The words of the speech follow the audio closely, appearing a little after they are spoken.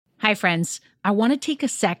Hi, friends. I want to take a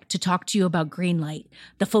sec to talk to you about Greenlight,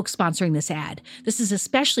 the folks sponsoring this ad. This is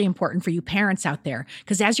especially important for you parents out there,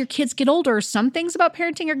 because as your kids get older, some things about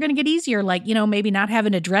parenting are going to get easier, like, maybe not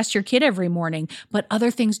having to dress your kid every morning, but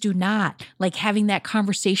other things do not, like having that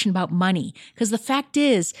conversation about money. Because the fact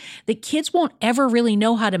is that kids won't ever really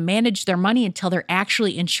know how to manage their money until they're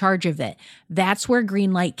actually in charge of it. That's where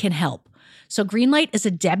Greenlight can help. So Greenlight is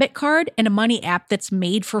a debit card and a money app that's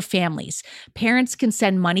made for families. Parents can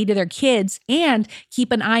send money to their kids and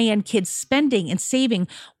keep an eye on kids' spending and saving,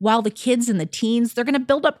 while the kids and the teens, they're going to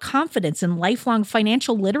build up confidence and lifelong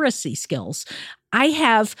financial literacy skills. I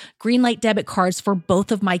have Greenlight debit cards for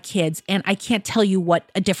both of my kids, and I can't tell you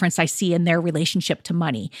what a difference I see in their relationship to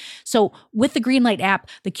money. So with the Greenlight app,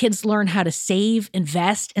 the kids learn how to save,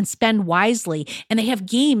 invest, and spend wisely, and they have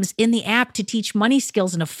games in the app to teach money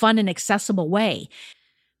skills in a fun and accessible way.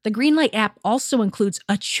 The Greenlight app also includes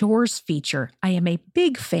a chores feature. I am a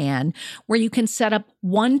big fan, where you can set up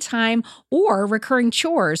one-time or recurring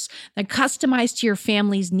chores that customize to your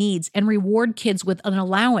family's needs and reward kids with an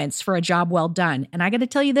allowance for a job well done. And I got to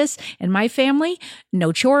tell you this, in my family,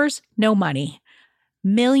 no chores, no money.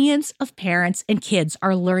 Millions of parents and kids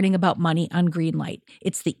are learning about money on Greenlight.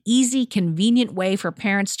 It's the easy, convenient way for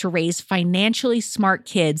parents to raise financially smart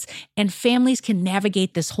kids, and families can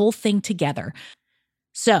navigate this whole thing together.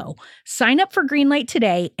 So sign up for Greenlight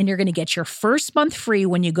today, and you're going to get your first month free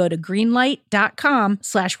when you go to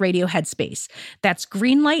greenlight.com/radioheadspace. That's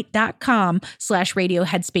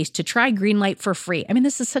greenlight.com/radioheadspace to try Greenlight for free. I mean,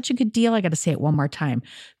 this is such a good deal. I got to say it one more time.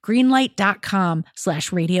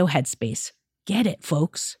 Greenlight.com/radioheadspace. Get it,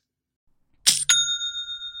 folks.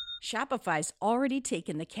 Shopify's already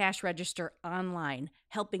taken the cash register online,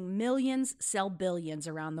 helping millions sell billions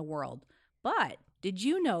around the world. But did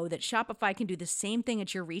you know that Shopify can do the same thing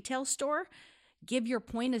at your retail store? Give your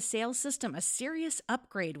point of sale system a serious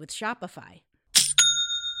upgrade with Shopify.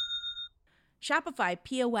 Shopify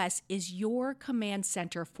POS is your command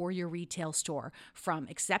center for your retail store. From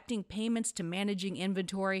accepting payments to managing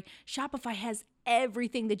inventory, Shopify has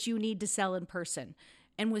everything that you need to sell in person.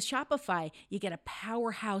 And with Shopify, you get a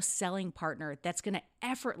powerhouse selling partner that's going to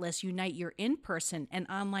effortlessly unite your in-person and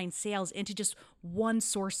online sales into just one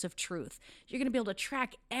source of truth. You're going to be able to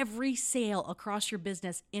track every sale across your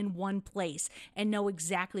business in one place and know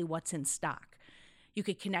exactly what's in stock. You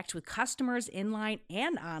could connect with customers inline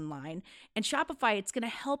and online. And Shopify, it's going to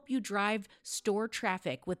help you drive store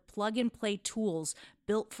traffic with plug-and-play tools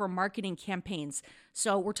built for marketing campaigns.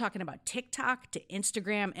 So we're talking about TikTok to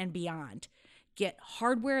Instagram and beyond. Get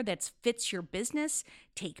hardware that fits your business,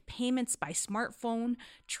 take payments by smartphone,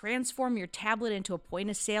 transform your tablet into a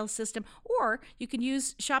point-of-sale system, or you can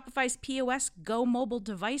use Shopify's POS Go mobile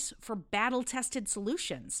device for battle-tested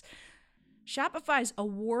solutions. Shopify's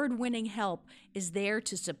award-winning help is there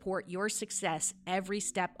to support your success every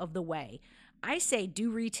step of the way. I say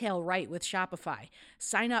do retail right with Shopify.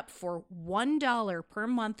 Sign up for $1 per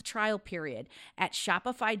month trial period at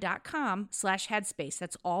shopify.com/headspace.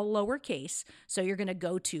 That's all lowercase. So you're going to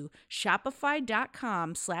go to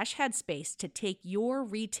shopify.com/headspace to take your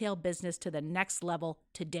retail business to the next level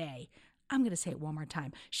today. I'm going to say it one more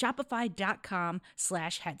time.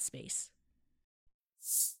 Shopify.com/headspace.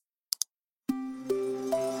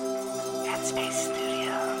 Headspace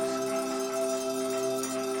Studios.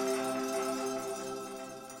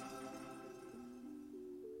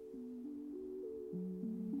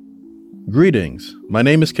 Greetings, my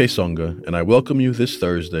name is Kesonga, and I welcome you this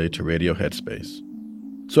Thursday to Radio Headspace.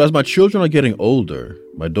 So as my children are getting older,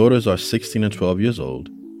 my daughters are 16 and 12 years old,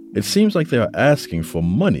 it seems like they are asking for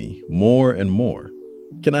money more and more.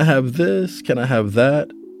 Can I have this? Can I have that?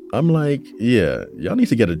 I'm like, yeah, y'all need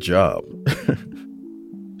to get a job.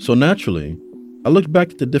 So naturally, I looked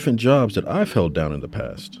back at the different jobs that I've held down in the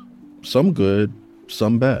past. Some good,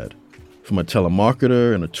 some bad. From a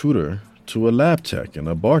telemarketer and a tutor to a lab tech and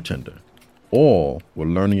a bartender. All were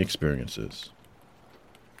learning experiences.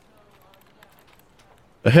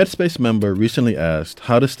 A Headspace member recently asked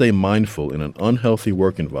how to stay mindful in an unhealthy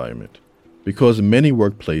work environment because many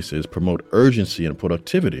workplaces promote urgency and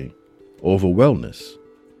productivity over wellness.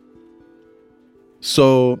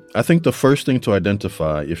 So I think the first thing to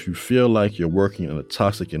identify if you feel like you're working in a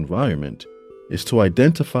toxic environment is to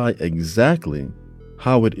identify exactly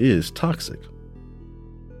how it is toxic.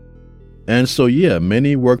 And so, yeah,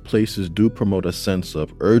 many workplaces do promote a sense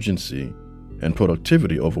of urgency and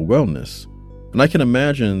productivity over wellness. And I can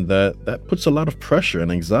imagine that puts a lot of pressure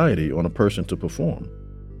and anxiety on a person to perform.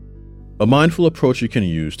 A mindful approach you can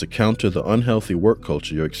use to counter the unhealthy work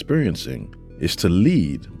culture you're experiencing is to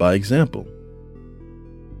lead by example.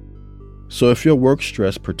 So if your work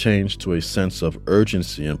stress pertains to a sense of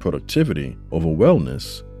urgency and productivity over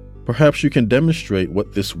wellness, perhaps you can demonstrate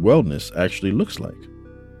what this wellness actually looks like.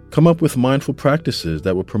 Come up with mindful practices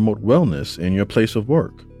that will promote wellness in your place of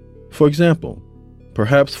work. For example,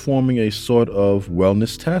 perhaps forming a sort of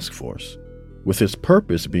wellness task force, with its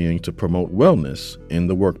purpose being to promote wellness in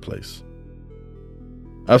the workplace.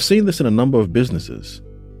 I've seen this in a number of businesses.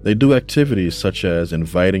 They do activities such as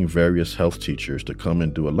inviting various health teachers to come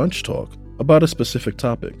and do a lunch talk about a specific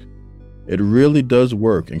topic. It really does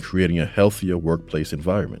work in creating a healthier workplace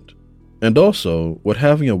environment. And also, what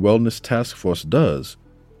having a wellness task force does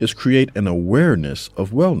is create an awareness of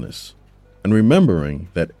wellness, and remembering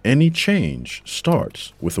that any change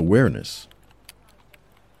starts with awareness.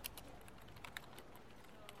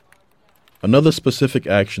 Another specific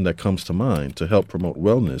action that comes to mind to help promote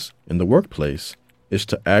wellness in the workplace is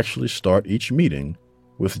to actually start each meeting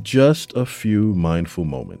with just a few mindful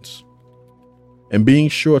moments, and being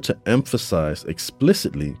sure to emphasize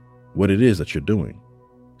explicitly what it is that you're doing.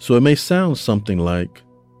 So it may sound something like,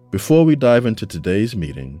 before we dive into today's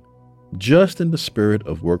meeting, just in the spirit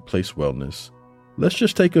of workplace wellness, let's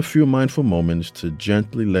just take a few mindful moments to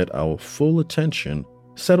gently let our full attention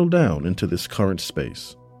settle down into this current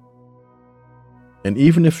space. And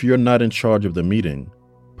even if you're not in charge of the meeting,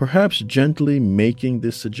 perhaps gently making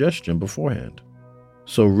this suggestion beforehand.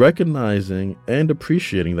 So recognizing and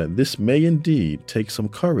appreciating that this may indeed take some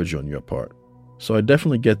courage on your part. So I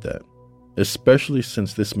definitely get that, especially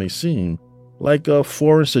since this may seem like a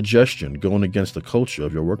foreign suggestion going against the culture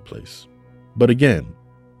of your workplace. But again,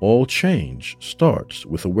 all change starts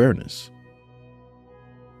with awareness.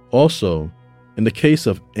 Also, in the case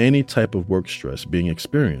of any type of work stress being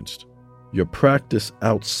experienced, your practice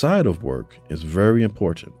outside of work is very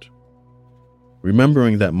important.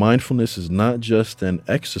 Remembering that mindfulness is not just an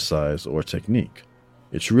exercise or technique.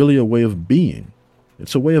 It's really a way of being.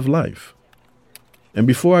 It's a way of life. And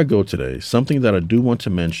before I go today, something that I do want to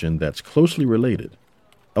mention that's closely related.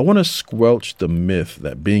 I want to squelch the myth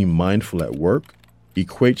that being mindful at work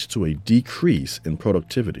equates to a decrease in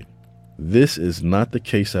productivity. This is not the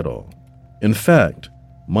case at all. In fact,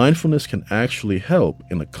 mindfulness can actually help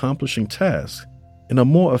in accomplishing tasks in a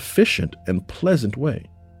more efficient and pleasant way.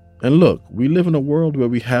 And look, we live in a world where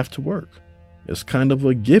we have to work. It's kind of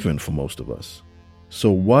a given for most of us.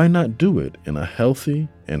 So why not do it in a healthy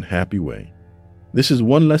and happy way? This is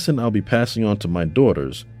one lesson I'll be passing on to my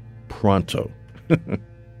daughters pronto.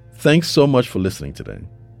 Thanks so much for listening today.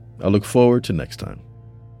 I look forward to next time.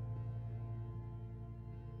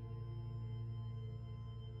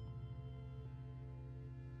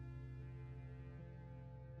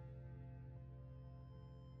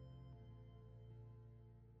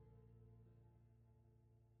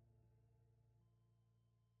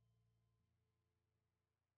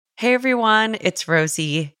 Hey everyone, it's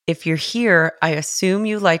Rosie. If you're here, I assume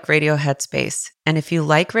you like Radio Headspace. And if you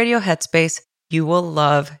like Radio Headspace, you will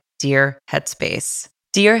love Dear Headspace.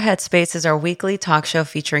 Dear Headspace is our weekly talk show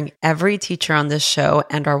featuring every teacher on this show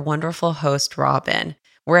and our wonderful host, Robin.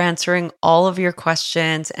 We're answering all of your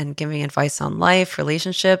questions and giving advice on life,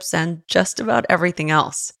 relationships, and just about everything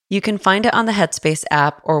else. You can find it on the Headspace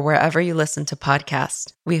app or wherever you listen to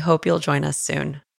podcasts. We hope you'll join us soon.